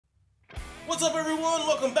What's up everyone?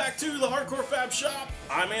 Welcome back to the Hardcore Fab Shop.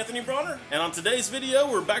 I'm Anthony Bronner, and on today's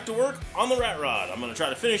video we're back to work on the rat rod. I'm going to try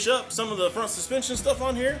to finish up some of the front suspension stuff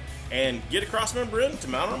on here and get a crossmember in to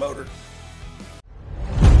mount our motor.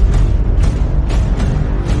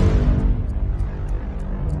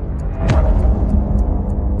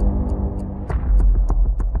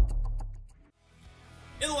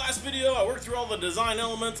 In the last video I worked through all the design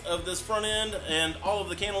elements of this front end and all of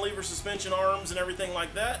the cantilever suspension arms and everything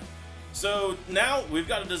like that. So now we've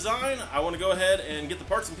got a design. I want to go ahead and get the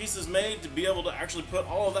parts and pieces made to be able to actually put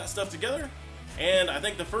all of that stuff together. And I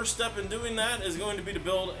think the first step in doing that is going to be to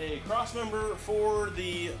build a crossmember for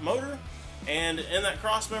the motor. And in that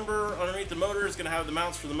crossmember underneath the motor is going to have the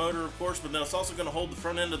mounts for the motor, of course, but then it's also going to hold the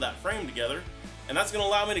front end of that frame together. And that's going to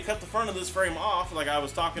allow me to cut the front of this frame off like I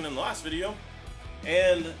was talking in the last video.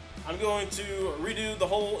 And I'm going to redo the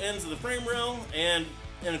whole ends of the frame rail and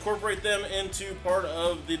incorporate them into part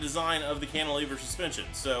of the design of the cantilever suspension.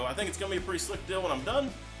 So I think it's going to be a pretty slick deal when I'm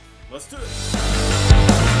done. Let's do it.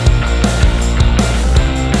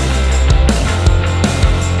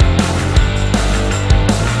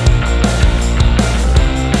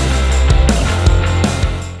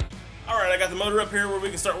 Alright, I got the motor up here where we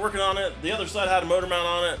can start working on it. The other side had a motor mount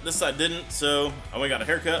on it, this side didn't, so I went and got a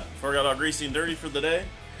haircut before I got all greasy and dirty for the day.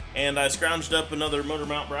 And I scrounged up another motor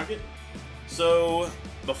mount bracket. So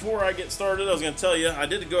before I get started, I was going to tell you, I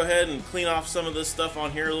did go ahead and clean off some of this stuff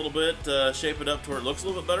on here a little bit, shape it up to where it looks a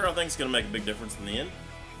little bit better. I think it's going to make a big difference in the end.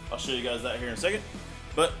 I'll show you guys that here in a second.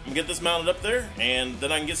 But I'm going to get this mounted up there, and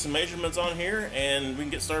then I can get some measurements on here, and we can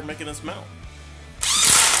get started making this mount.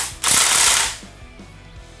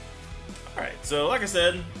 Alright, so like I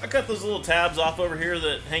said, I cut those little tabs off over here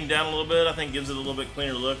that hang down a little bit. I think it gives it a little bit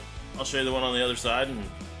cleaner look. I'll show you the one on the other side, and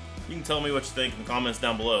you can tell me what you think in the comments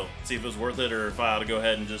down below. See if it was worth it or if I ought to go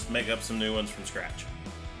ahead and just make up some new ones from scratch.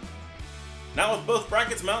 Now with both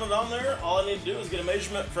brackets mounted on there, all I need to do is get a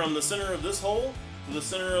measurement from the center of this hole to the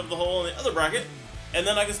center of the hole in the other bracket, and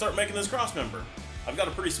then I can start making this crossmember. I've got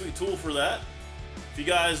a pretty sweet tool for that. If you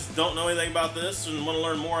guys don't know anything about this and want to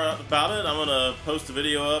learn more about it, I'm going to post a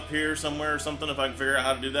video up here somewhere or something if I can figure out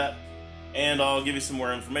how to do that, and I'll give you some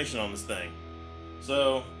more information on this thing.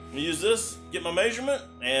 So I'm going to use this, get my measurement,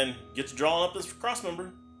 and get to drawing up this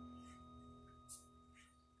crossmember.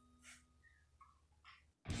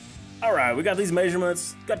 Alright, we got these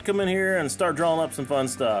measurements. Got to come in here and start drawing up some fun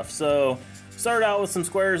stuff. So, started out with some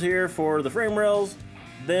squares here for the frame rails,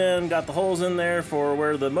 then got the holes in there for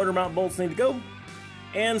where the motor mount bolts need to go,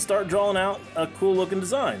 and start drawing out a cool looking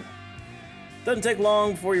design. Doesn't take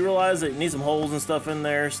long before you realize that you need some holes and stuff in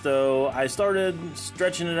there, so I started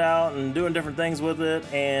stretching it out and doing different things with it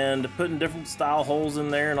and putting different style holes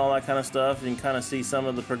in there and all that kind of stuff. You can kind of see some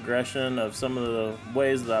of the progression of some of the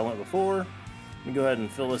ways that I went before. Let me go ahead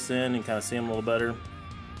and fill this in and kind of see them a little better.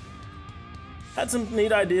 Had some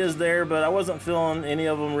neat ideas there, but I wasn't feeling any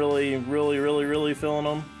of them really feeling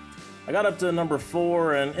them. I got up to number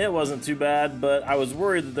 4 and it wasn't too bad, but I was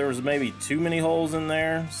worried that there was maybe too many holes in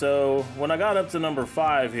there. So when I got up to number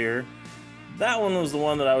 5 here, that one was the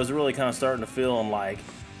one that I was really kind of starting to feel and like.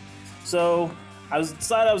 So I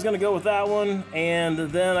decided I was going to go with that one, and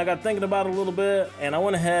then I got thinking about it a little bit, and I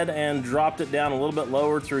went ahead and dropped it down a little bit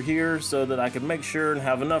lower through here so that I could make sure and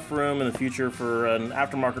have enough room in the future for an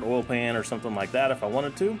aftermarket oil pan or something like that if I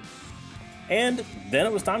wanted to. And then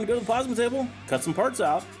it was time to go to the plasma table, cut some parts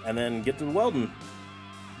out, and then get to the welding.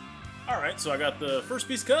 Alright, so I got the first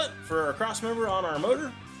piece cut for our crossmember on our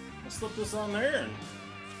motor. I'll slip this on there and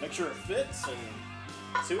make sure it fits and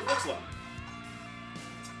see what it looks like.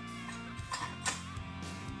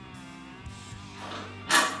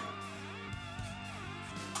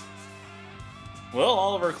 Well,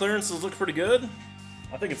 all of our clearances look pretty good.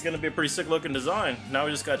 I think it's going to be a pretty sick looking design. Now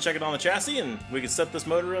we just got to check it on the chassis and we can set this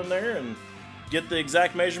motor in there and get the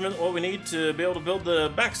exact measurement what we need to be able to build the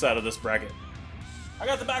back side of this bracket. I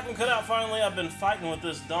got the back one cut out finally. I've been fighting with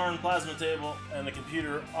this darn plasma table and the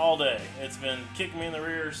computer all day. It's been kicking me in the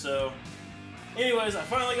rear, so anyways, I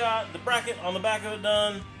finally got the bracket on the back of it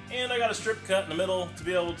done, and I got a strip cut in the middle to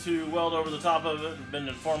be able to weld over the top of it and bend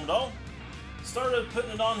and form it all. Started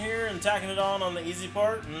putting it on here and tacking it on the easy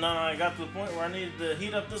part, and then I got to the point where I needed to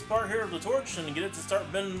heat up this part here with the torch and get it to start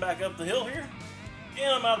bending back up the hill here,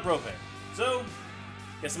 and I'm out of propane. So,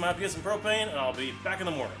 guess I'm going to have to get some propane, and I'll be back in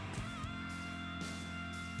the morning.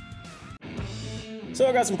 So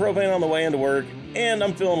I got some propane on the way into work, and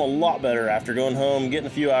I'm feeling a lot better after going home, getting a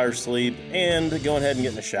few hours sleep, and going ahead and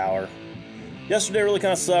getting a shower. Yesterday really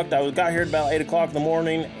kind of sucked. I got here at about 8 o'clock in the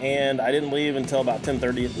morning, and I didn't leave until about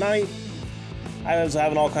 10:30 at night. I was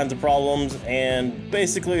having all kinds of problems, and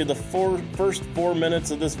basically the first 4 minutes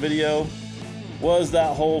of this video was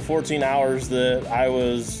that whole 14 hours that I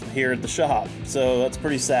was here at the shop. So that's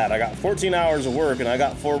pretty sad. I got 14 hours of work and I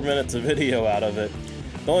got 4 minutes of video out of it.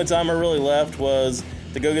 The only time I really left was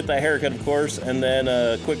to go get that haircut, of course, and then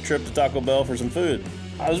a quick trip to Taco Bell for some food.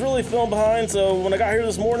 I was really feeling behind, so when I got here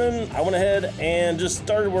this morning, I went ahead and just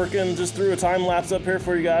started working, just threw a time lapse up here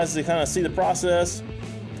for you guys to kind of see the process.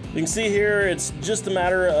 You can see here, it's just a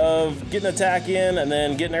matter of getting a tack in and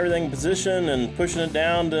then getting everything in position and pushing it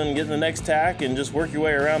down and getting the next tack and just work your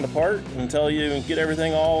way around the part until you get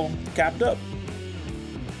everything all capped up.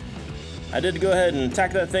 I did go ahead and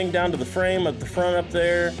tack that thing down to the frame at the front up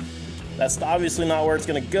there. That's obviously not where it's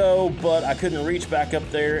going to go, but I couldn't reach back up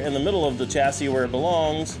there in the middle of the chassis where it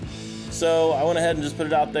belongs. So I went ahead and just put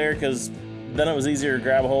it out there because then it was easier to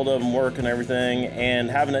grab a hold of and work and everything, and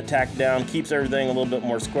having it tacked down keeps everything a little bit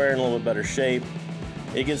more square and a little bit better shape.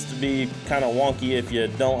 It gets to be kind of wonky if you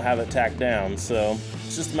don't have it tacked down, so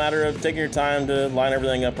it's just a matter of taking your time to line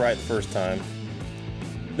everything up right the first time.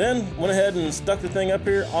 Then went ahead and stuck the thing up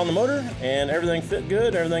here on the motor, and everything fit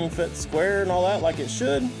good, everything fit square and all that like it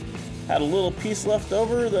should. Had a little piece left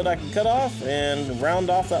over that I could cut off and round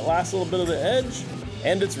off that last little bit of the edge,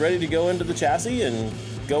 and it's ready to go into the chassis and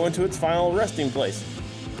go into its final resting place.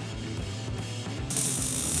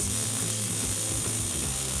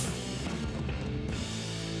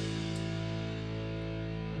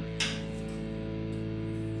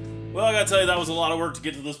 Well, I gotta tell you, that was a lot of work to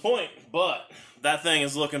get to this point, but that thing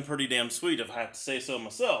is looking pretty damn sweet, if I have to say so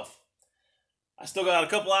myself. I still got a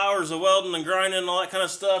couple hours of welding and grinding and all that kind of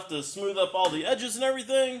stuff to smooth up all the edges and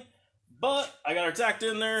everything, but I got her tacked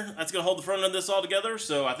in there. That's going to hold the front of this all together,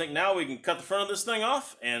 so I think now we can cut the front of this thing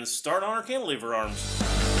off and start on our cantilever arms.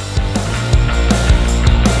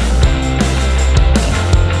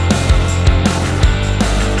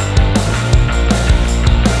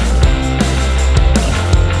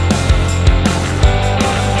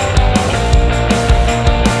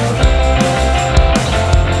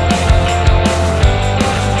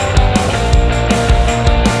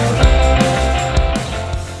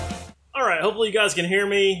 Hopefully you guys can hear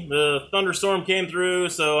me. The thunderstorm came through,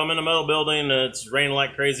 so I'm in a metal building and it's raining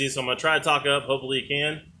like crazy, so I'm going to try to talk up. Hopefully you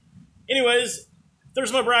can. Anyways,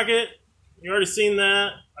 there's my bracket. You already seen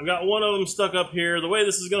that. I've got one of them stuck up here. The way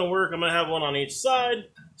this is going to work, I'm going to have one on each side,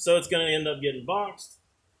 so it's going to end up getting boxed.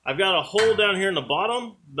 I've got a hole down here in the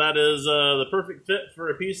bottom that is the perfect fit for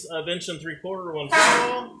a piece of 1 3/4 1 foot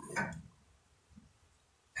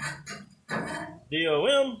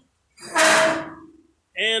DOM.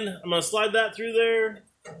 And I'm going to slide that through there.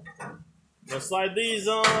 I'm going to slide these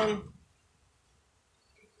on.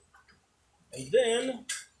 And then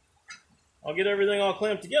I'll get everything all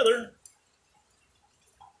clamped together.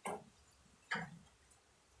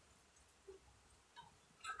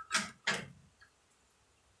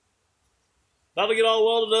 That'll get all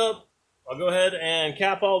welded up. I'll go ahead and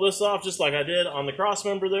cap all this off just like I did on the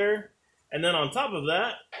Crossmember there. And then on top of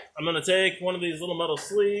that, I'm going to take one of these little metal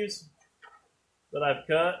sleeves that I've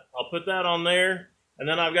cut. I'll put that on there, and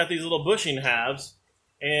then I've got these little bushing halves,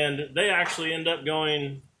 and they actually end up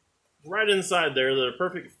going right inside there. They're a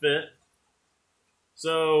perfect fit.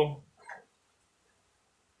 So,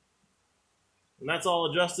 and that's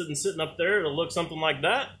all adjusted and sitting up there. It'll look something like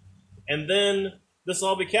that. And then this will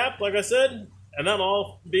all be capped, like I said, and that'll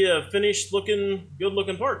all be a finished looking, good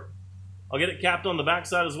looking part. I'll get it capped on the back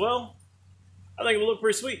side as well. I think it'll look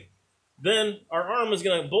pretty sweet. Then our arm is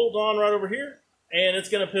going to bolt on right over here, and it's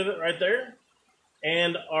going to pivot right there.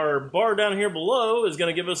 And our bar down here below is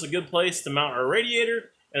going to give us a good place to mount our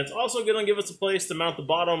radiator, and it's also going to give us a place to mount the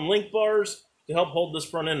bottom link bars to help hold this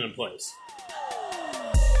front end in place.